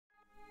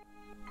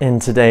In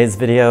today's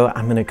video,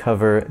 I'm going to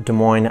cover Des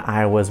Moines,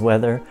 Iowa's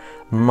weather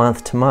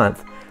month to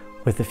month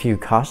with a few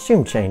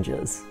costume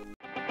changes.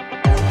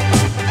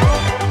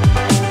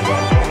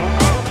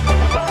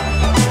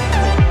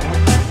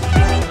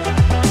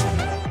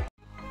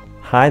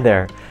 Hi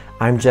there,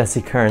 I'm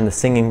Jesse Kern, the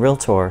singing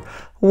Realtor.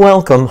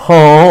 Welcome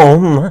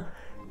home!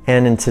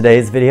 And in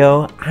today's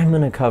video, I'm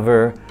going to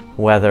cover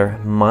weather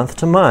month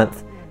to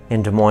month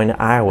in Des Moines,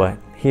 Iowa,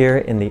 here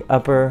in the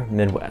upper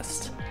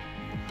Midwest.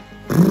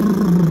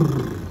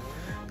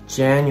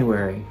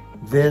 January.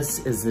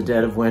 This is the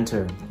dead of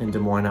winter in Des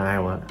Moines,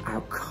 Iowa,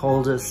 our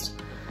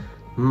coldest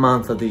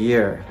month of the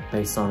year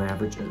based on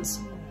averages.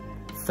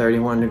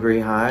 31 degree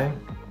high,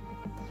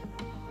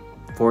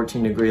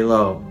 14 degree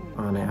low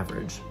on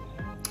average.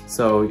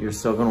 So you're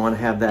still going to want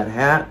to have that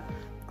hat,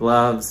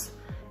 gloves,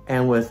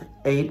 and with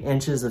 8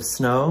 inches of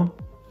snow,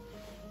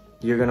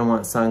 you're going to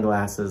want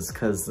sunglasses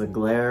because the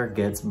glare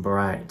gets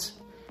bright.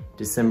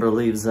 December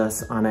leaves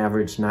us on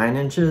average 9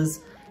 inches.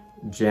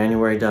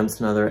 January dumps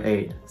another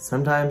 8.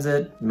 Sometimes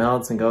it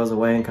melts and goes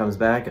away and comes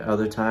back.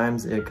 Other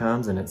times it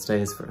comes and it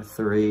stays for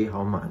 3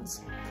 whole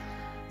months.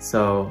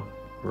 So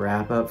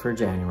wrap up for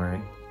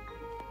January.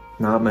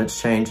 Not much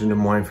change in Des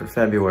Moines for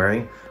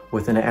February,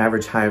 with an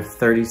average high of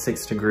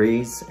 36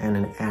 degrees and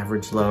an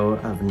average low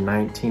of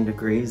 19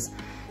 degrees.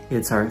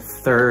 It's our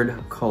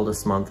 3rd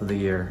coldest month of the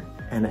year,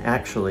 and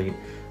actually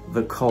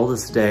the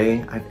coldest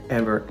day I've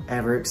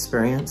ever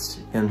experienced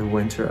in the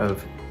winter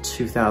of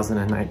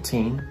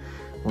 2019.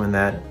 When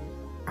that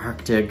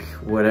Arctic,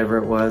 whatever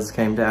it was,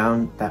 came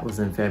down, that was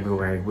in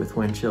February with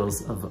wind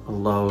chills of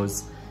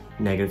lows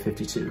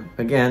 -52.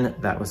 Again,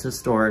 that was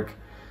historic,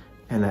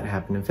 and that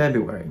happened in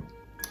February.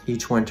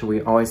 Each winter,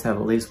 we always have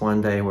at least one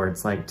day where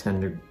it's like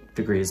 10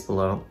 degrees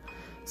below.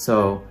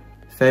 So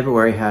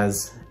February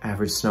has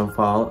average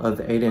snowfall of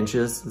 8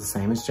 inches, the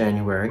same as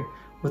January,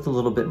 with a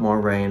little bit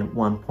more rain,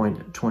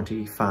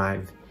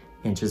 1.25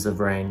 inches of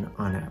rain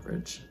on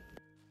average.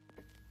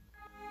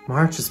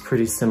 March is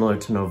pretty similar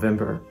to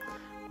November,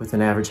 with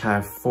an average high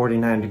of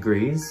 49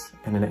 degrees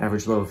and an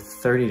average low of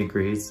 30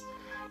 degrees.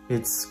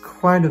 It's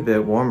quite a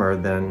bit warmer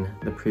than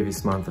the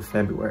previous month of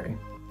February.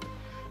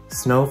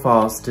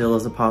 Snowfall still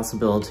is a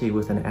possibility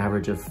with an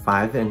average of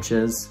 5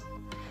 inches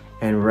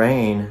and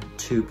rain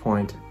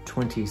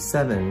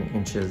 2.27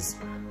 inches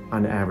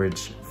on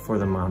average for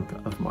the month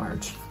of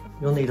March.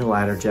 You'll need a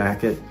lighter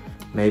jacket,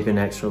 maybe an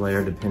extra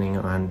layer depending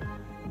on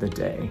the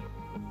day.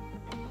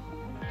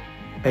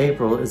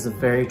 April is a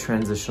very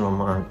transitional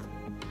month.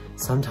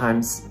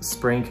 Sometimes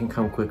spring can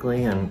come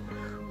quickly and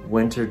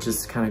winter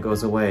just kind of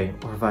goes away,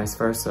 or vice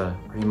versa.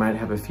 Or you might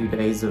have a few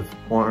days of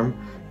warm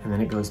and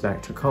then it goes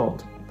back to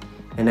cold.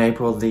 In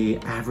April, the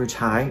average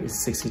high is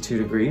 62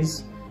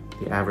 degrees,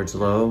 the average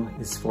low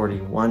is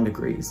 41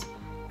 degrees,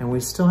 and we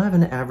still have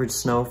an average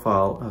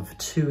snowfall of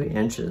 2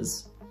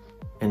 inches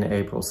in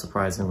April,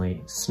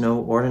 surprisingly. Snow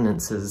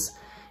ordinances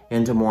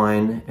in Des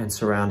Moines and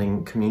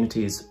surrounding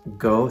communities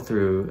go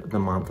through the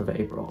month of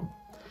April.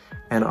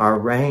 And our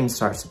rain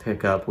starts to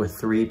pick up with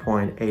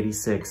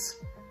 3.86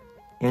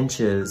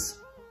 inches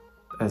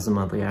as a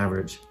monthly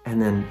average, and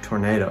then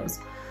tornadoes.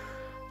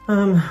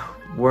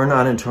 We're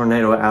not in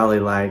Tornado Alley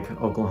like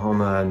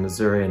Oklahoma and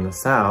Missouri in the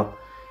South,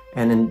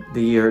 and in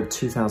the year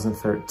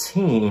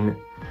 2013,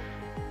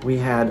 we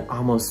had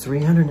almost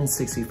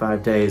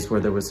 365 days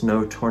where there was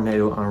no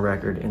tornado on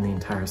record in the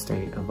entire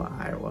state of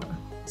Iowa.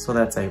 So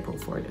that's April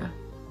for you.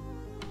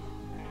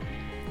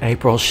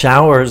 April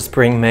showers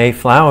bring May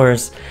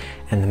flowers,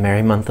 and the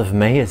merry month of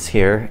May is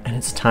here, and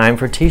it's time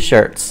for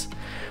t-shirts.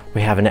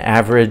 We have an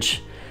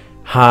average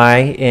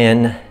high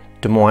in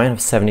Des Moines of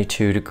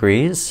 72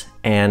 degrees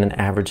and an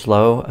average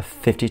low of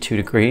 52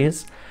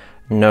 degrees.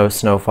 No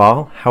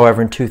snowfall.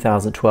 However, in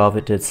 2012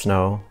 it did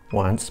snow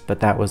once,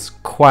 but that was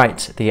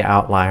quite the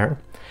outlier.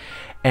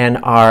 And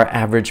our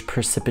average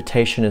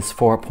precipitation is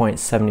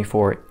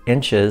 4.74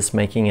 inches,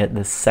 making it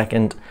the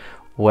 2nd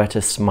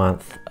wettest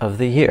month of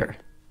the year.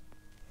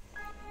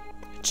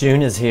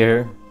 June is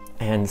here,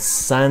 and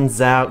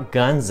sun's out,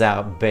 guns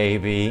out,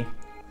 baby.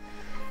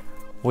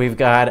 We've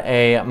got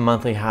a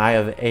monthly high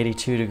of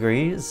 82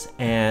 degrees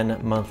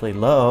and monthly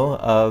low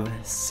of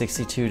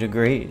 62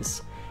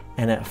 degrees.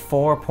 And at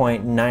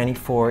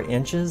 4.94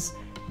 inches,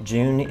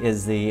 June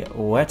is the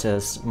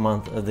wettest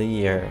month of the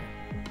year.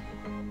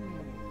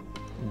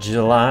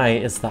 July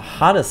is the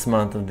hottest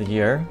month of the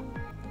year,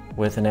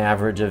 with an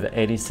average of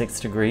 86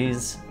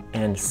 degrees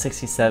and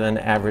 67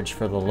 average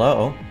for the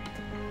low.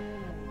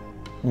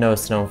 No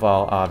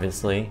snowfall,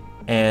 obviously,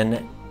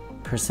 and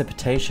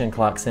precipitation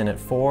clocks in at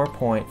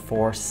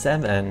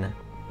 4.47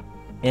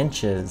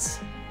 inches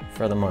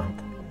for the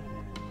month.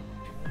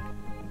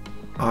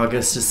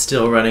 August is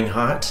still running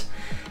hot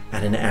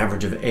at an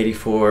average of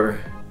 84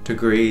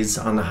 degrees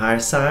on the high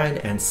side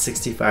and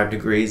 65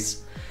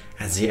 degrees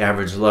as the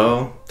average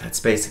low.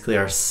 That's basically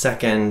our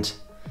 2nd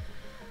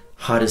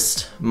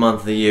hottest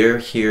month of the year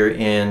here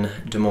in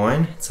Des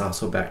Moines. It's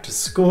also back to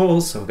school,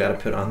 so we've got to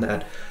put on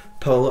that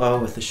polo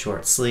with the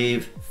short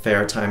sleeve.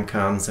 Fair time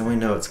comes and we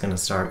know it's going to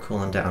start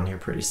cooling down here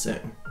pretty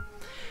soon.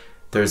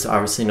 There's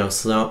obviously no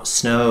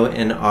snow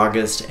in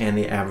August, and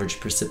the average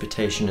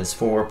precipitation is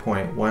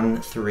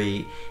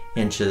 4.13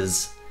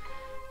 inches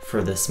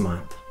for this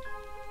month.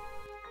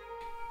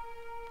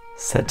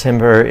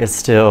 September is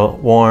still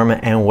warm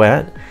and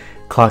wet,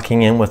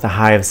 clocking in with a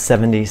high of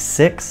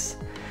 76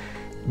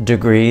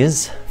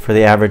 degrees for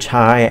the average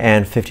high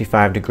and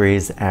 55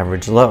 degrees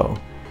average low.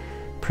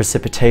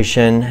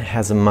 Precipitation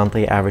has a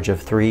monthly average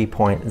of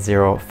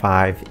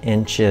 3.05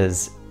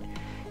 inches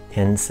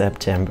in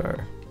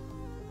September.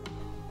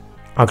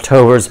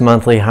 October's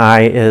monthly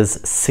high is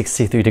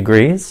 63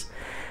 degrees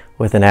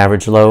with an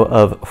average low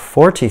of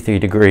 43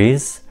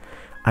 degrees.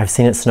 I've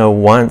seen it snow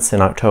once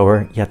in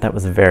October, yet that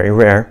was very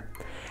rare.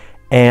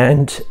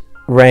 And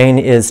rain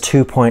is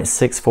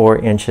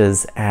 2.64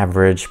 inches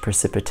average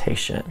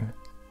precipitation.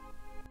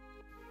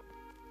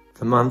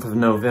 The month of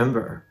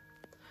November,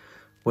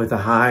 with a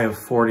high of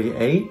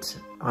 48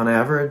 on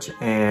average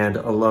and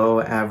a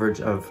low average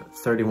of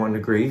 31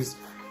 degrees,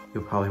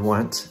 you'll probably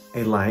want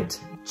a light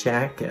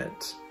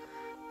jacket.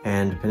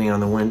 And depending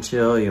on the wind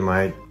chill, you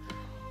might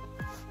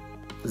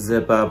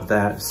zip up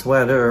that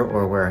sweater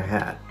or wear a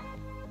hat.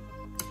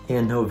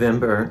 In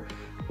November,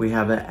 we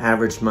have an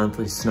average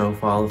monthly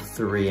snowfall of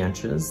 3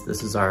 inches.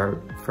 This is our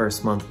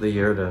first month of the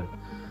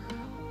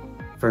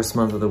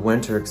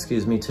winter,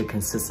 to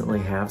consistently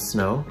have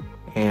snow.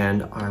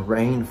 And our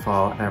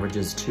rainfall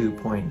averages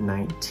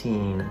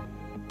 2.19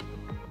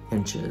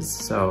 inches.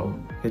 So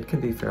it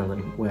can be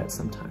fairly wet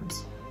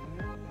sometimes.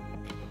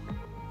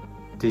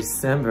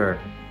 December.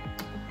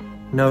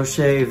 No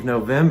shave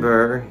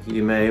November.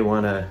 You may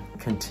want to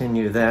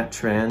continue that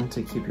trend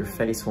to keep your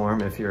face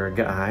warm if you're a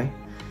guy.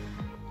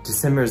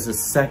 December is the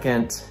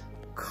second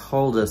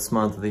coldest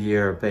month of the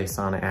year based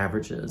on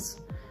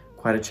averages.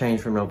 Quite a change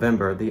from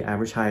November. The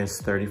average high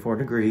is 34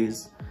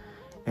 degrees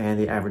and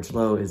the average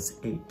low is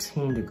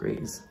 18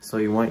 degrees. So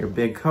you want your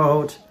big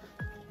coat,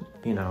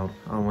 you know,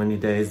 on windy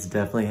days,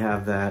 definitely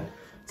have that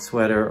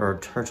sweater or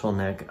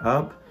turtleneck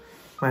up.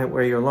 Might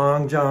wear your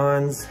long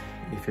johns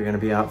if you're gonna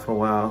be out for a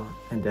while,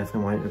 and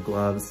definitely want your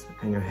gloves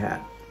and your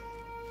hat.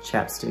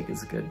 Chapstick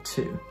is good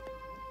too.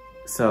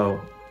 So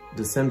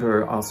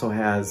December also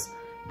has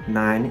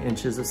 9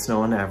 inches of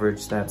snow on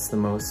average. That's the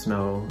most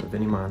snow of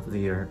any month of the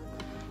year.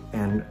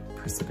 And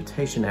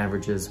precipitation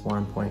averages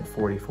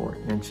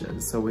 1.44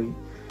 inches. So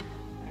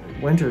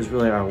winter is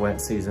really our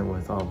wet season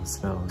with all the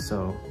snow,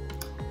 so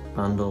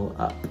bundle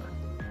up.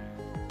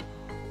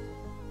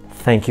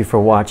 Thank you for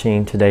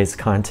watching today's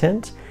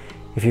content.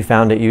 If you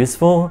found it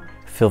useful,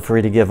 feel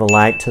free to give a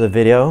like to the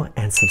video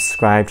and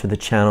subscribe to the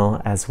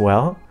channel as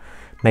well.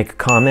 Make a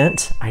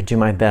comment. I do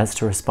my best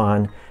to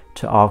respond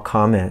to all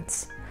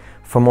comments.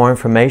 For more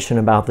information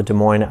about the Des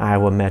Moines,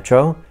 Iowa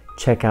Metro,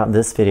 check out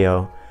this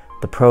video,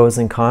 The Pros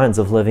and Cons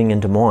of Living in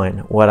Des Moines,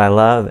 What I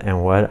Love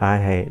and What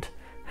I Hate.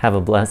 Have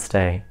a blessed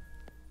day.